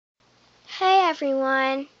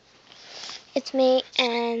everyone, it's me,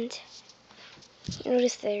 and you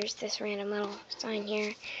notice there's this random little sign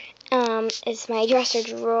here. It's my dresser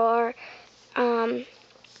drawer. If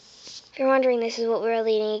you're wondering, this is what we were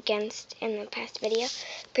leaning against in the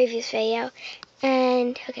previous video.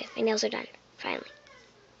 And, okay, my nails are done, finally.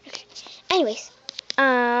 Okay, anyways,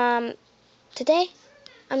 today,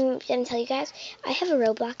 I'm going to tell you guys, I have a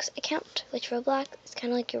Roblox account, which Roblox is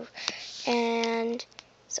kind of like your, and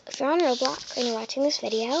so if you're on Roblox and you're watching this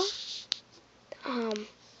video,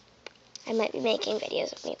 I might be making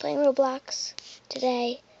videos of me playing Roblox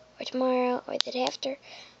today, or tomorrow, or the day after,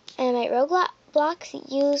 and my Roblox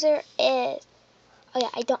user is, oh yeah,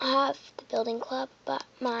 I don't have the building club, but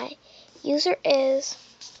my user is,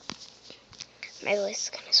 my voice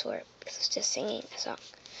is kind of sore because it's just singing a song.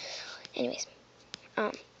 Anyways,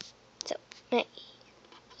 so my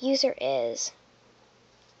user is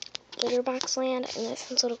Litterboxland, and that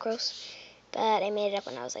sounds a little gross, but I made it up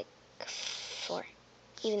when I was like 4,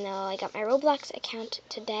 even though I got my Roblox account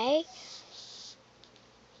today,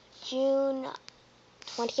 June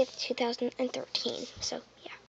 20th, 2013, so